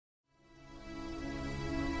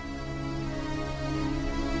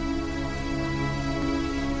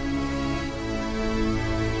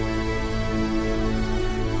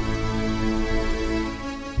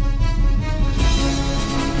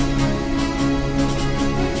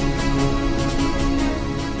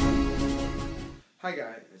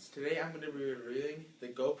Today I'm going to be reviewing the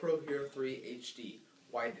GoPro Hero 3 HD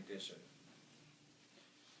Wide Edition.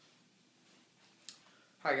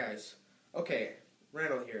 Hi guys. Okay,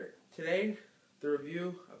 Randall here. Today, the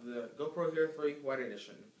review of the GoPro Hero 3 Wide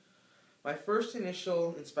Edition. My first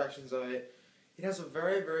initial inspections of it, it has a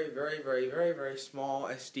very small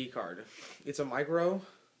SD card. It's a micro,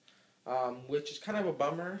 which is kind of a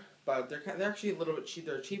bummer, but they're actually a little bit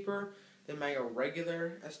cheaper than my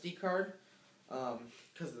regular SD card.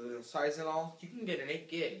 Because of the size and all, you can get an 8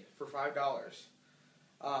 gig for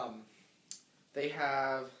 $5. They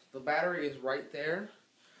have, the battery is right there.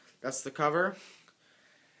 That's the cover.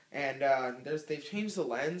 And they've changed the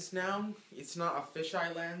lens now. It's not a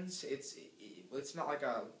fisheye lens. It's not like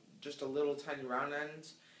just a little tiny round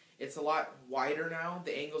lens. It's a lot wider now.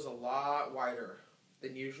 The angle's a lot wider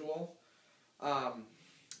than usual.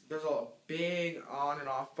 There's a big on and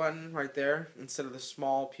off button right there instead of the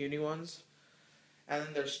small puny ones. And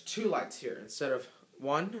then there's two lights here. Instead of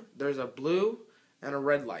one, there's a blue and a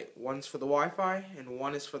red light. One's for the Wi-Fi and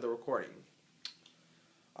one is for the recording.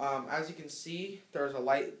 As you can see, there's a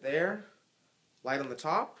light there, light on the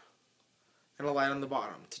top, and a light on the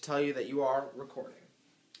bottom to tell you that you are recording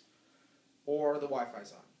or the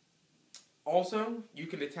Wi-Fi's on. Also, you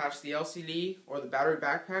can attach the LCD or the battery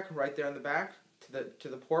backpack right there on the back to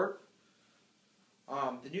the port.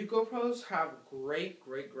 The new GoPros have great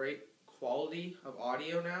quality of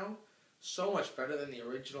audio now, so much better than the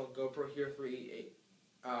original GoPro Hero 3.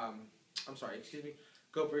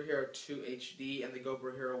 GoPro Hero 2 HD and the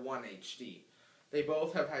GoPro Hero 1 HD. They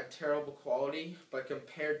both have had terrible quality, but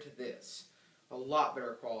compared to this, a lot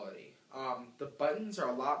better quality. The buttons are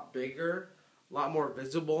a lot bigger, a lot more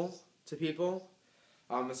visible to people,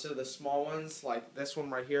 instead of the small ones like this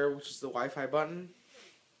one right here, which is the Wi-Fi button.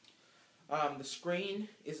 The screen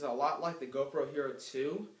is a lot like the GoPro Hero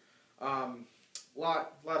 2.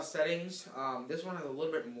 Lot of settings. This one has a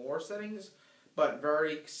little bit more settings, but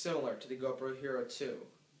very similar to the GoPro Hero 2.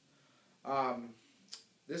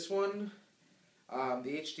 This one, the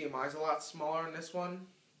HDMI is a lot smaller in this one.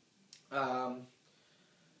 What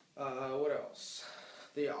else?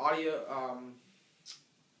 The audio,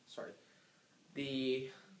 the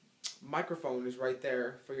microphone is right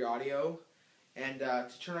there for your audio. And to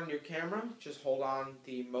turn on your camera, just hold on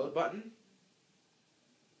the mode button.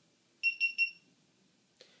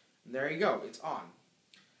 And there you go, it's on.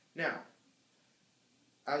 Now,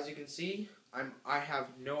 as you can see, I have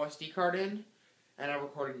no SD card in, and I'm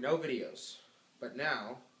recording no videos. But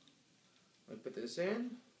now, let me put this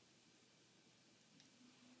in.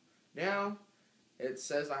 Now, it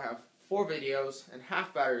says I have 4 videos and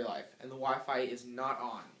half battery life, and the Wi-Fi is not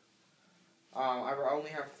on. I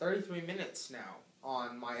only have 33 minutes now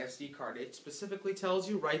on my SD card. It specifically tells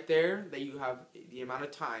you right there that you have the amount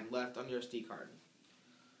of time left on your SD card.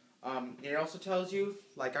 It also tells you,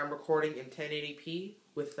 like, I'm recording in 1080p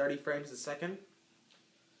with 30 frames a second.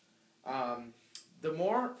 The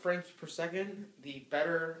more frames per second, the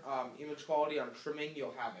better image quality on trimming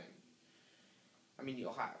you'll have.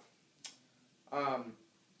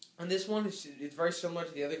 And this one is very similar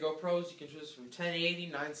to the other GoPros. You can choose from 1080,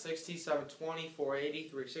 960, 720, 480,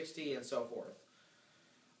 360, and so forth.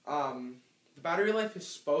 The battery life is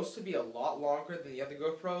supposed to be a lot longer than the other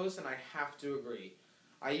GoPros, and I have to agree.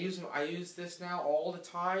 I use this now all the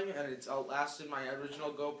time, and it's outlasted my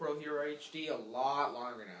original GoPro Hero HD a lot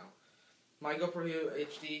longer now. My GoPro Hero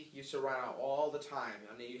HD used to run out all the time,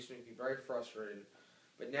 and it used to make me very frustrated.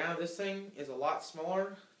 But now this thing is a lot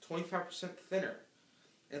smaller, 25% thinner,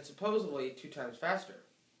 and supposedly 2 times faster.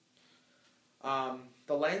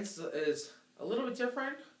 The lens is a little bit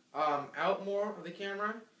different, out more of the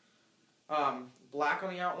camera, black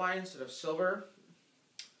on the outline instead of silver.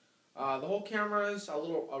 The whole camera is a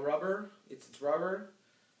rubber. It's rubber.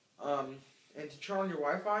 And to turn on your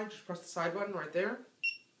Wi-Fi, just press the side button right there.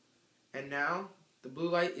 And now the blue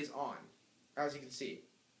light is on, as you can see,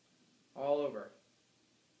 all over.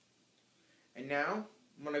 And now,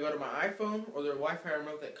 when I go to my iPhone or the Wi-Fi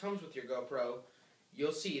remote that comes with your GoPro,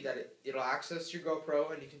 you'll see that it'll access your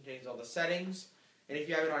GoPro and you can change all the settings. And if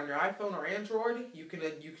you have it on your iPhone or Android, you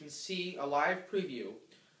can see a live preview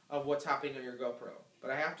of what's happening on your GoPro. But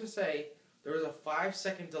I have to say, there is a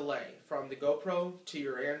 5-second delay from the GoPro to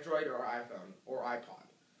your Android or iPhone or iPod.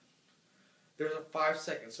 There's a 5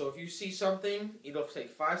 seconds. So if you see something, it'll take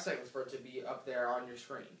 5 seconds for it to be up there on your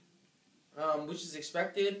screen. Which is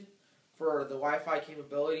expected for the Wi-Fi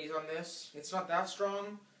capabilities on this. It's not that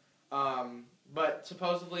strong, but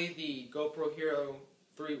supposedly the GoPro Hero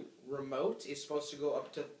 3 remote is supposed to go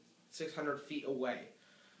up to 600 feet away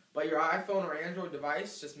But your iPhone or Android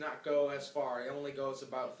device does not go as far. It only goes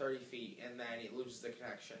about 30 feet, and then it loses the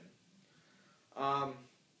connection.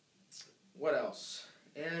 What else?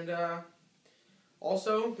 And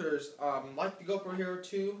also, there's like the GoPro Hero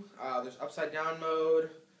 2, there's upside down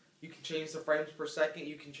mode. You can change the frames per second.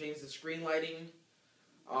 You can change the screen lighting.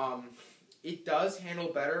 It does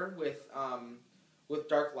handle better with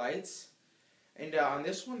dark lights. And on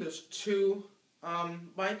this one, there's two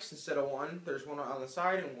mics instead of one. There's one on the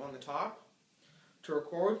side and one on the top. To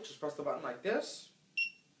record, just press the button like this,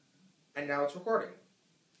 and now it's recording.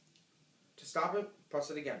 To stop it, press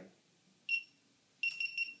it again.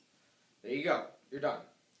 There you go. You're done.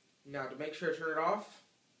 Now to make sure to turn it off,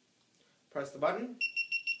 press the button,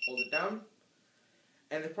 hold it down.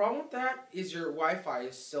 And the problem with that is your Wi-Fi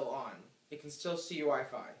is still on. It can still see your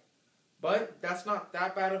Wi-Fi. But that's not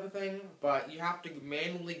that bad of a thing, but you have to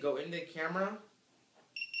manually go into the camera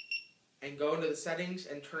and go into the settings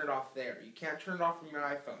and turn it off there. You can't turn it off from your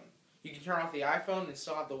iPhone. You can turn off the iPhone and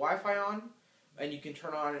still have the Wi-Fi on, and you can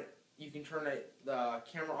turn the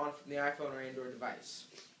camera on from the iPhone or Android device.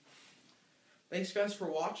 Thanks guys for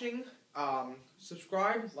watching.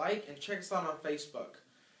 Subscribe, like, and check us out on Facebook.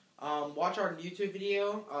 Watch our YouTube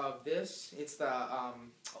video of this. It's the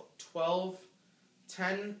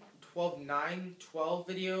 12/9/12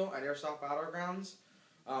 video at Airsoft Battlegrounds.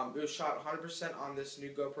 It was shot 100% on this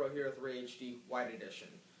new GoPro Hero 3 HD White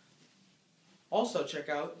Edition. Also, check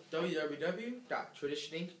out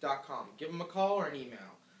www.traditioninc.com. Give them a call or an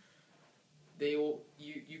email. You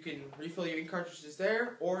can refill your ink cartridges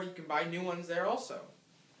there, or you can buy new ones there also.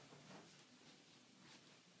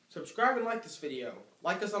 Subscribe and like this video.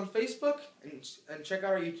 Like us on Facebook, and check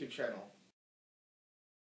out our YouTube channel.